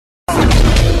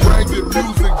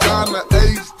music, Ghana,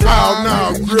 age. Oh,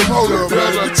 no, Grip, hold up,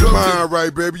 man. Get your mind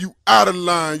right, baby. You out of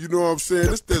line, you know what I'm saying?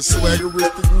 It's that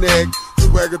swaggeristic neck,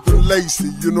 swagger the lacy,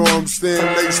 you know what I'm saying?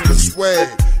 Lace the swag,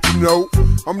 you know.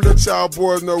 I'm gonna let y'all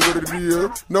boys know what it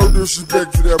is. No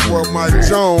disrespect to that boy Mike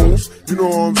Jones, you know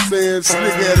what I'm saying?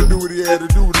 Slick had to do what he had to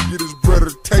do to get his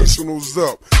brother-tationals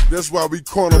up. That's why we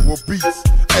Carnival beats.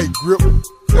 Hey, Grip,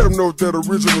 let them know what that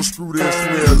original screw that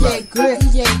smell like.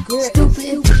 DJ Grip,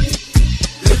 stupid.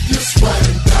 If you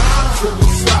swing down to the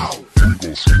south, we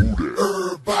gon' screw that.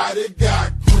 Everybody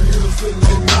got grills in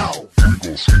their mouth. We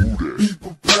gon' screw that. Be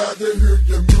prepared to hear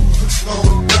your music slow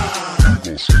down. We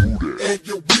gon' screw that. And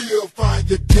you will find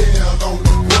your girl on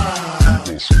the grind.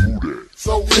 We gon' screw that.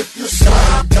 So if you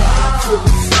swing down to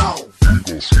the south, we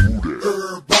gon' screw that.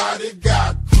 Everybody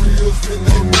got grills in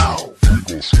their mouth. We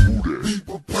gon' screw that. Be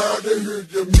prepared to hear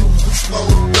your music slow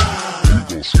down. We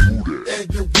gon' screw that. And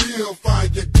you will find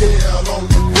your girl on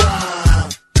the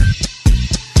grind.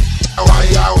 Why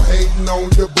y'all hating on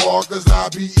the bar? Cause I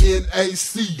be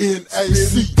N.A.C.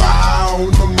 N.A.C. Fire on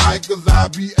the mic cause I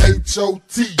be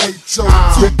H.O.T.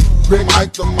 H.O.T.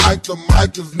 The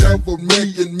mic is never me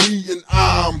and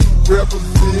I'm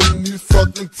representing these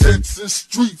fucking Texas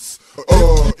streets.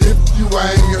 If you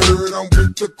ain't heard, I'm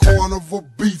with the Carnival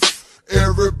beats.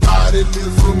 Everybody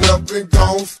listen up and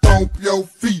gon' stomp your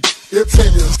feet. If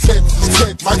Texas,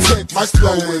 my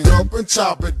slow it up and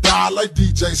chop it down like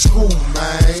DJ Screw,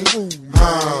 man.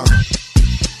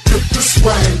 If you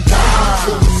swing down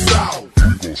to the south, we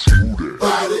gon' screw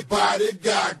that. Body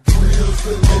got grills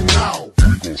in their mouth. We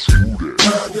gon' screw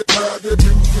that. Heard the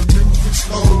music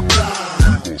slow down.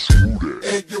 We gon' screw that.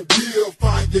 And you will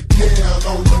find your girl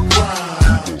on the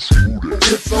grind. We gon' screw that.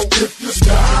 If you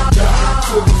slide down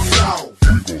to the south,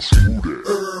 we gon' screw that.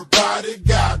 Everybody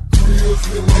got grills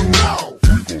in their mouth. We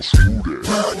gon' screw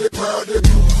that. Heard the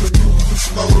music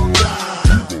slow down.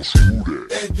 We gon' screw that.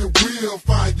 And you will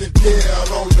find your girl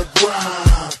on the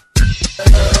grind.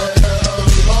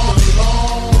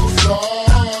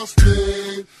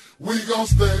 We gon'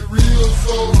 stay real,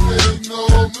 so make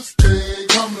no mistake.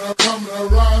 Coming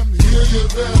around here, you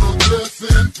better dress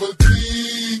in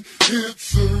fatigue.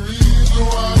 It's the reason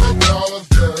why they call us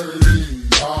dirty.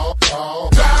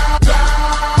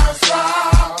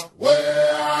 Down,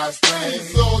 where I stay,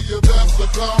 so you best to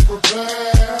come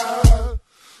prepared.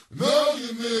 Know you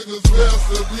niggas best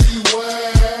to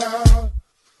beware.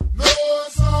 No,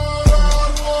 it's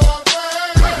hard warfare.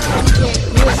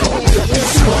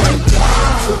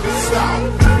 To the south,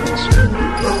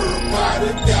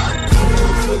 everybody got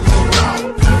grills in their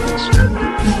mouth.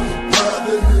 People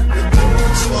to hear the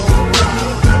music slow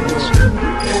down.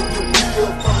 And you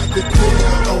will find your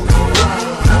girl on the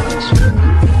grind.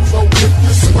 So if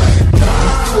you swing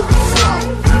down to the south,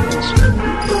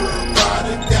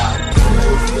 everybody got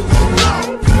grills in their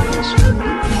mouth.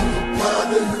 People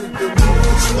to hear the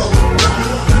music slow down.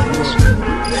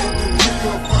 And you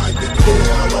will find your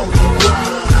girl on the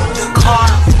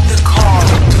grind.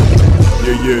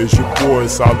 Yeah, it's your boy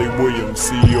SALIH Williams,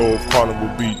 CEO of Carnival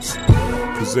Beats,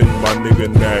 presenting my nigga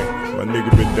Knack. My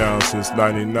nigga been down since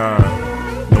 '99.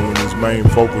 You know, when his main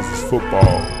focus is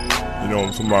football. You know what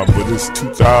I'm talking about? But it's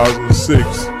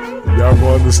 2006. Y'all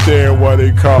gonna understand why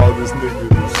they call this nigga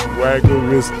the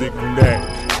swaggeristic Knack.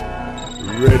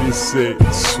 Ready, set,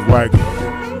 swagger.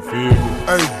 You feel me?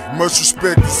 Hey, much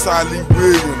respect to SALIH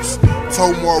Williams,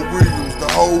 Tomar Williams, the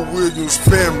whole Williams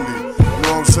family. You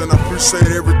know what I'm saying? I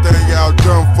appreciate everything y'all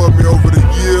done for me over the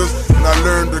years, and I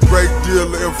learned a great deal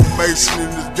of information in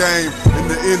this game, in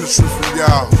the industry from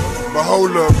y'all. But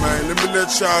hold up, man, let me let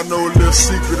y'all know a little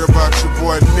secret about your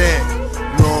boy Knack.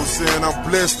 You know what I'm saying? I'm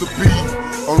blessed to be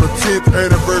on the 10th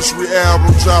anniversary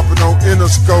album dropping on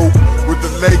Interscope with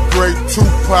the late great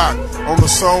Tupac on a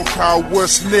song called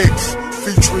What's Next,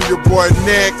 featuring your boy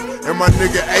Knack and my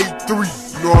nigga A3.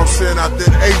 You know what I'm saying? Out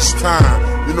that H-time.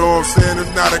 You know what I'm saying?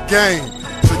 It's not a game.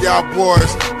 So y'all boys,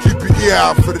 keep your ear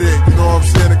out for that. You know what I'm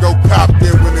saying? And go cop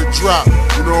that when it drop.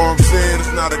 You know what I'm saying?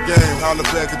 It's not a game. Holla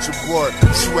back at your boy.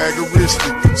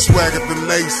 Swaggeristic. Swagger the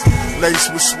lace. Lace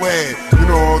with swag. You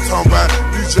know what I'm talking about?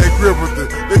 DJ Grip with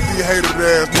it. Let these hated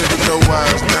ass niggas know why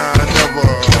it's 9 never.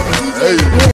 Hey.